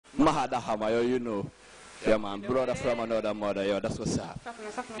Mahada Hama, you know. Yeah, man, brother from another mother, yo, that's what's up.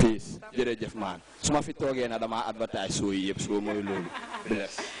 Peace. Jërëjëf, man. Su ma fi toogee na dama advertise so yëpp so mooy loolu.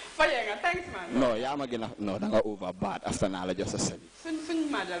 Bless. Thanks, man. No, yaa ma gën a no da nga over bad after naa la jox sa sali. Suñ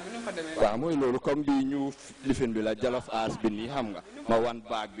maajal bi nu fa demee. Waaw mooy loolu comme bi ñu lifin bi la Jollof House bi nii xam nga ma one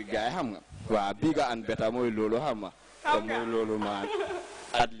bag bi gaay xam nga. Waaw bigger and better mooy loolu xam nga. Comme mooy loolu man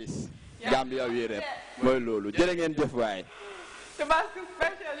at least. Gambia wi rep mooy loolu jërë ngeen jëf waay. Tabasco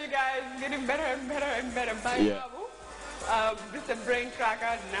special, you guys, getting better and better and better. Bye, Babu. Just a brain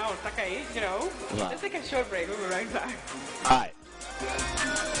cracker now, Takai, you know. Wow. Let's take a short break. We'll be right back. Hi.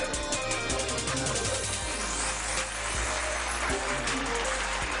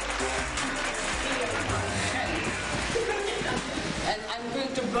 And I'm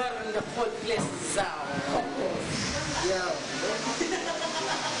going to burn the whole place down. Yo.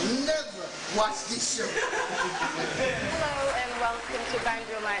 Never watch this show. Hello and welcome to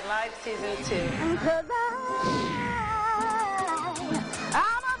Banjo Night Live Season 2. Cause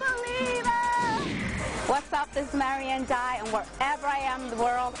I'm a believer. What's up, this is Marianne Dye, and wherever I am in the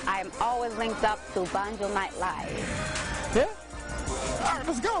world, I am always linked up to Banjo Night Live. Yeah? All right,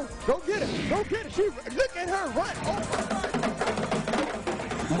 let's go. Go get it. Go get it. Look at her run.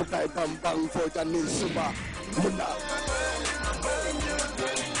 Mutai bang bang for Janil Suba.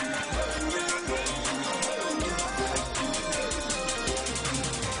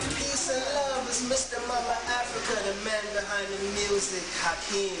 Peace and love is Mr. Mama Africa, the man behind the music,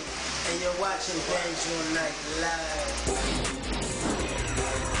 Hakeem. And you're watching Banjo Night Live.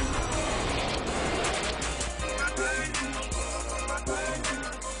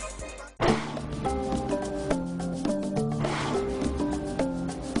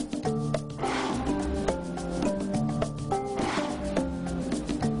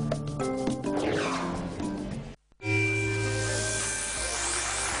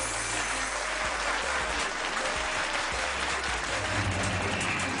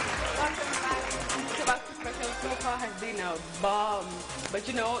 Has been a bomb, but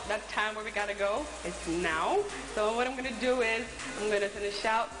you know that time where we gotta go, it's now. So what I'm gonna do is I'm gonna send a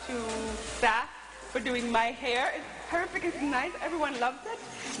shout to Saf for doing my hair. It's perfect, it's nice, everyone loves it.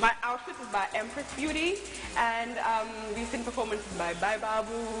 My outfit is by Empress Beauty, and recent performances by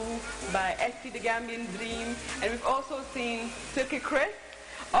Babu, by ST the Gambian Dream, and we've also seen Silky Chris.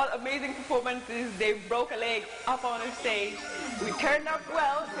 All amazing performances. They broke a leg up on a stage. We turned out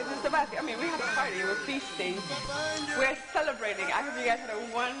well because it's about, I mean, we had a party, we're feasting, we're celebrating. I hope you guys had a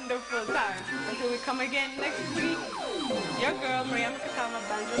wonderful time. Until we come again next week, your girl, Maria Makasama,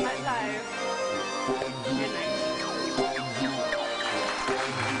 Banjo Night Live. Good night.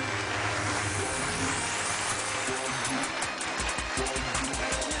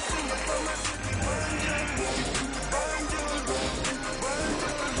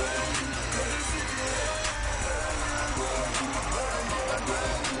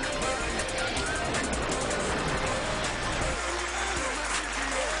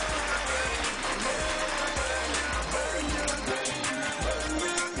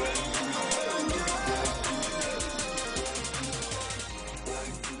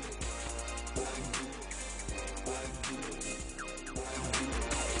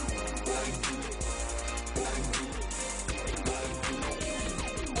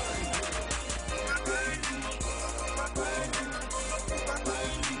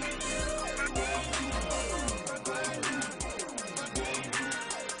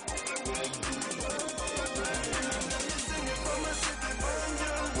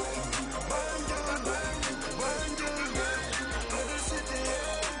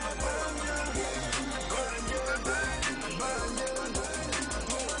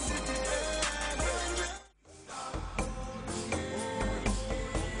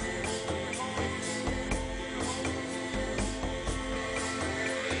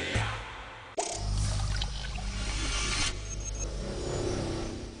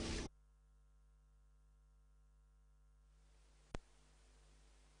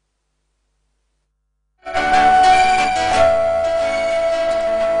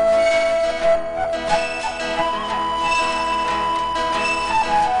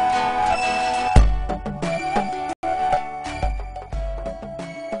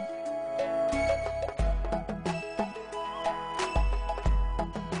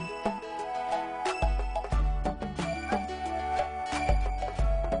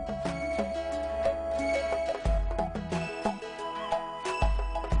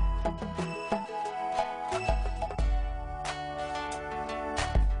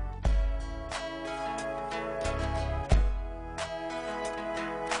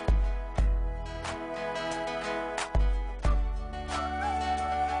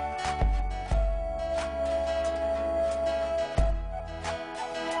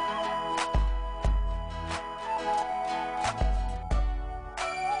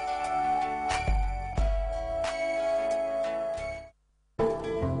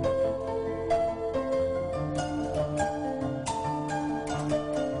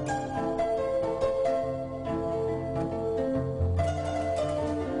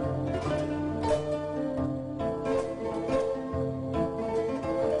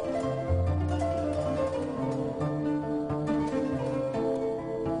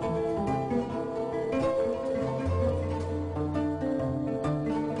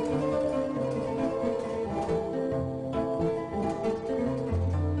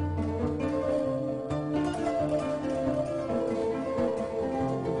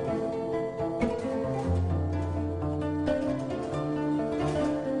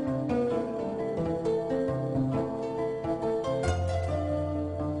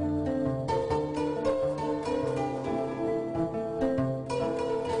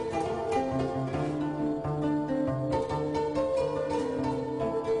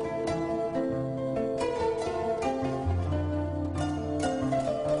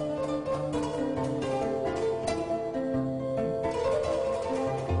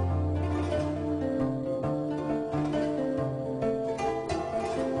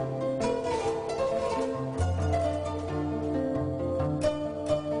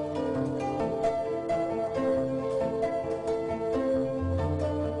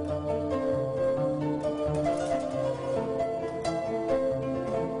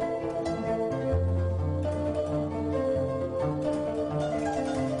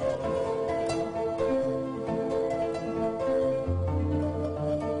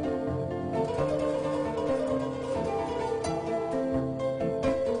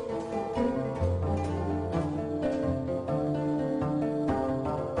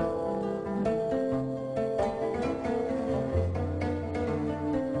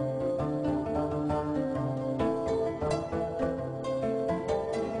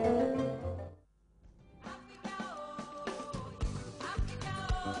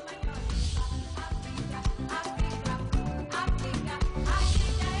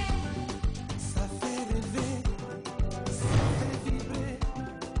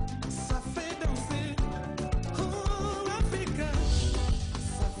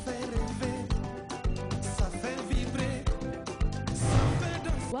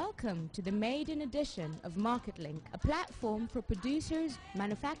 Welcome to the maiden edition of MarketLink, a platform for producers,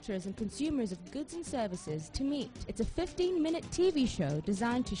 manufacturers and consumers of goods and services to meet. It's a 15-minute TV show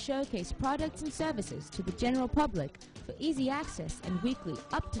designed to showcase products and services to the general public for easy access and weekly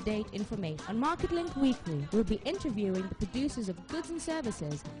up-to-date information. On MarketLink Weekly, we'll be interviewing the producers of goods and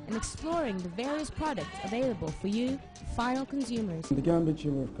services and exploring the various products available for you, final consumers. The Gambia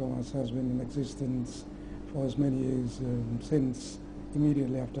Chamber of Commerce has been in existence for as many years since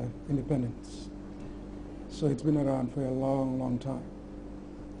immediately after independence. So it's been around for a long, long time.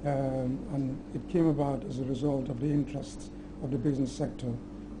 And it came about as a result of the interests of the business sector,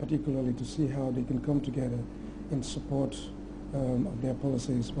 particularly to see how they can come together in support of their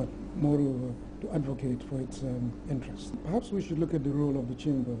policies, but moreover to advocate for its interests. Perhaps we should look at the role of the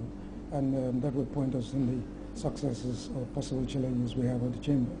Chamber, and that will point us in the successes or possible challenges we have at the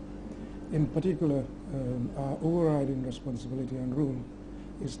Chamber. In particular, our overriding responsibility and role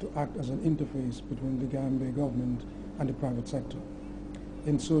is to act as an interface between the Gambia government and the private sector.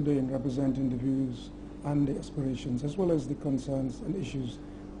 In so doing, representing the views and the aspirations, as well as the concerns and issues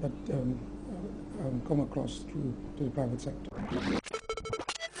that come across through to the private sector.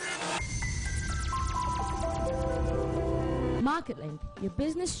 MarketLink, your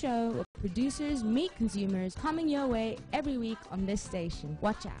business show where producers meet consumers, coming your way every week on this station.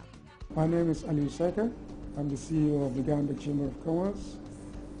 Watch out. My name is Ali Seka. I'm the CEO of the Gambia Chamber of Commerce.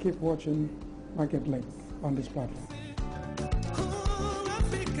 Keep watching MarketLink on this platform.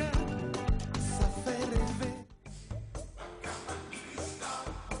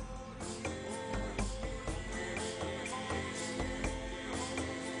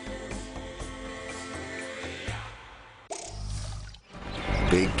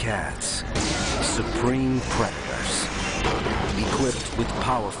 Big cats, supreme predators, equipped with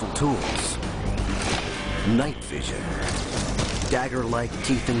powerful tools, night vision, dagger-like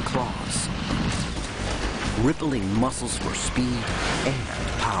teeth and claws, rippling muscles for speed and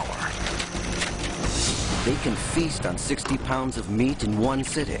power. They can feast on 60 pounds of meat in one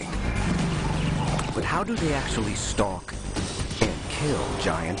sitting. But how do they actually stalk and kill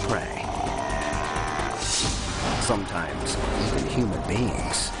giant prey? Sometimes even human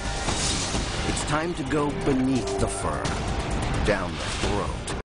beings. It's time to go beneath the fur, down the throat.